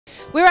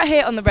We're out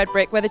here on the Red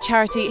Brick where the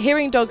charity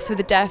Hearing Dogs for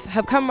the Deaf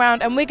have come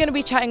round, and we're going to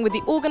be chatting with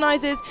the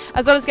organisers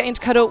as well as getting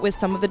to cuddle with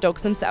some of the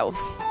dogs themselves.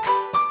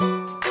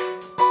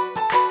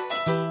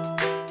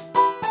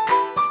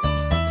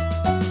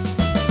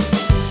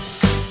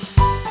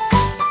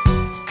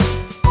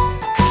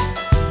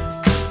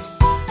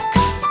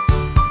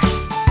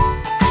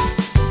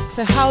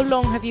 So how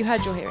long have you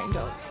had your hearing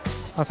dog?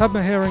 I've had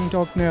my hearing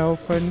dog now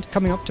for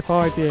coming up to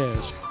 5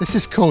 years. This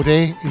is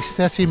Cody. He's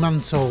 30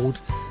 months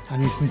old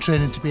and he's in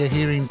training to be a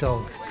hearing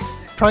dog.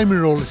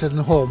 Primary role is in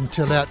the home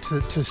to alert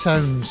to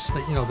sounds,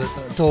 like, you know,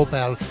 the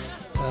doorbell,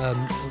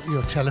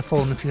 your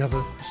telephone if you have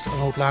an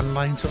old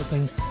landline sort of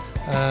thing,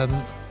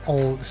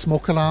 or the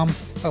smoke alarm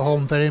at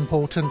home, very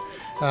important.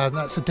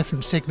 That's a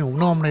different signal.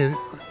 Normally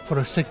for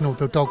a signal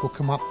the dog will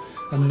come up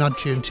and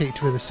nudge you and take you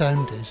to where the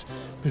sound is.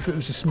 But if it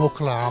was a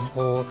smoke alarm,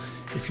 or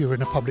if you were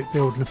in a public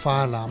building, a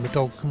fire alarm, the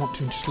dog will come up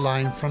to you and just lie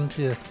in front of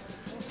you,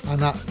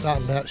 and that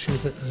alerts you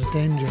that there's a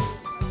danger.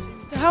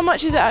 So how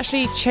much has it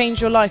actually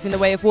changed your life in the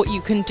way of what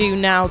you can do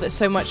now that's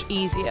so much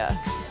easier?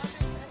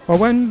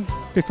 Well,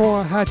 before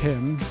I had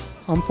him,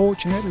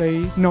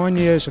 unfortunately 9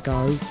 years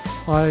ago,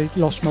 I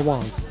lost my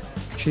wife.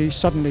 She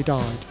suddenly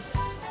died,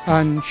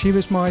 and she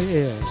was my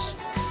ears.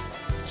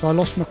 So I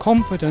lost my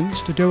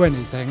confidence to do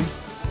anything,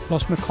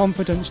 lost my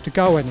confidence to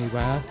go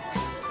anywhere,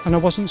 and I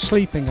wasn't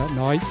sleeping at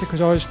night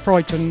because I was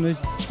frightened the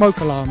smoke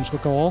alarms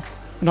would go off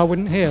and I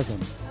wouldn't hear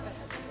them.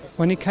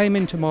 When he came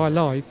into my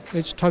life,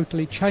 it's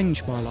totally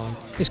changed my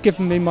life. It's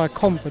given me my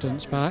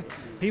confidence back.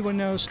 He will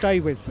now stay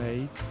with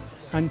me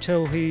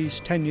until he's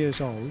 10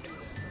 years old,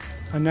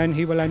 and then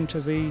he will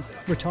enter the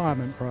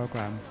retirement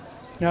programme.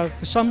 Now,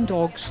 for some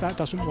dogs that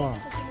doesn't work,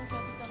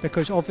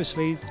 because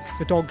obviously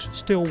the dogs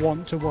still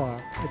want to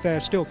work. If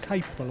they're still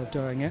capable of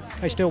doing it,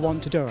 they still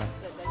want to do it.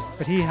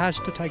 But he has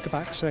to take a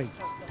back seat.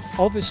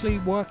 Obviously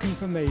working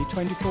for me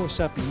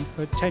 24/7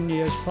 for 10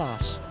 years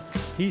plus,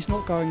 he's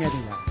not going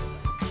anywhere.